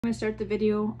I'm going to start the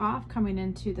video off coming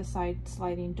into the side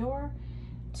sliding door.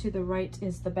 To the right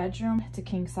is the bedroom. It's a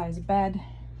king size bed,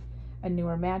 a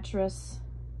newer mattress.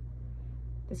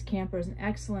 This camper is in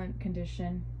excellent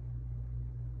condition,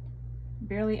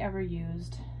 barely ever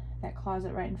used. That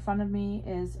closet right in front of me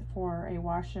is for a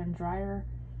washer and dryer.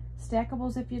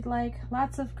 Stackables if you'd like.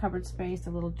 Lots of cupboard space, a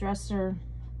little dresser.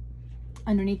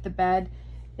 Underneath the bed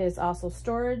is also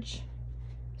storage.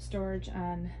 Storage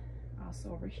on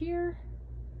also over here.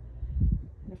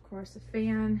 And of course a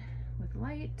fan with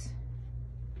light.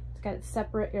 It's got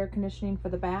separate air conditioning for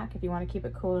the back if you want to keep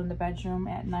it cool in the bedroom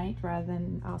at night rather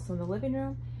than also in the living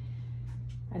room.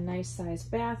 A nice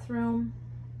sized bathroom.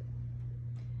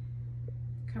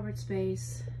 Cupboard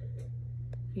space.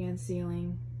 Fan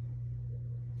ceiling.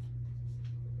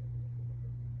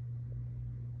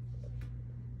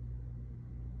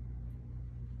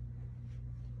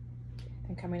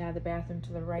 And coming out of the bathroom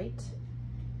to the right,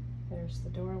 there's the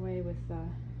doorway with the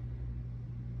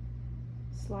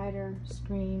slider,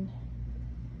 screen.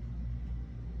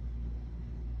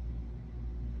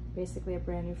 Basically a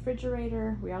brand new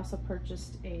refrigerator. We also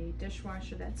purchased a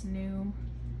dishwasher that's new.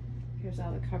 Here's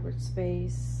all the cupboard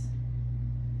space.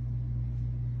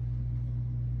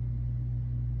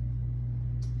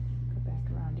 Go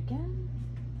back around again.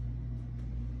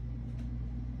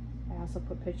 I also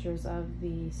put pictures of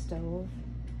the stove,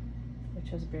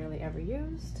 which was barely ever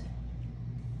used.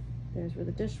 There's where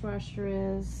the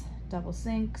dishwasher is, double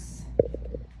sinks.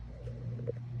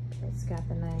 It's got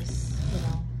the nice,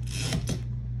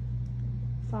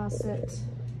 faucet.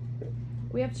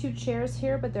 We have 2 chairs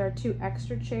here, but there are 2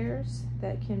 extra chairs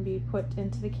that can be put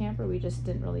into the camper. We just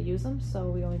didn't really use them, so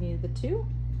we only needed the 2.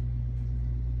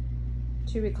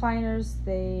 2 recliners,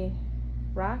 they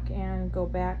rock and go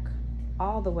back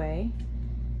all the way.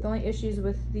 The only issues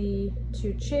with the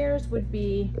 2 chairs would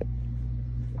be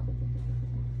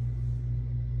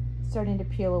starting to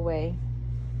peel away.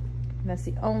 And that's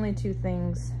the only 2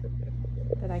 things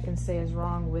that I can say is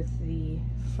wrong with the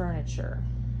furniture.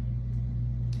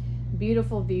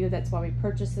 Beautiful view, that's why we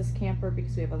purchased this camper,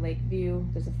 because we have a lake view.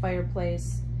 There's a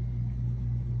fireplace,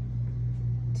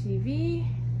 TV,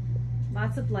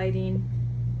 lots of lighting.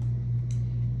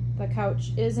 The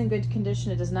couch is in good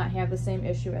condition. It does not have the same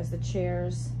issue as the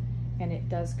chairs, and it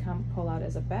does pull out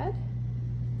as a bed.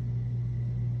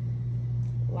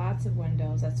 Lots of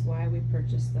windows, that's why we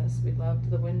purchased this. We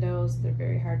loved the windows. They're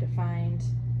very hard to find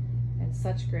and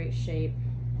such great shape.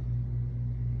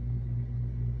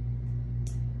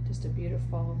 Just a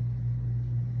beautiful,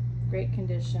 great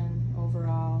condition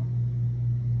overall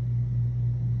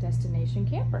destination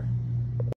camper.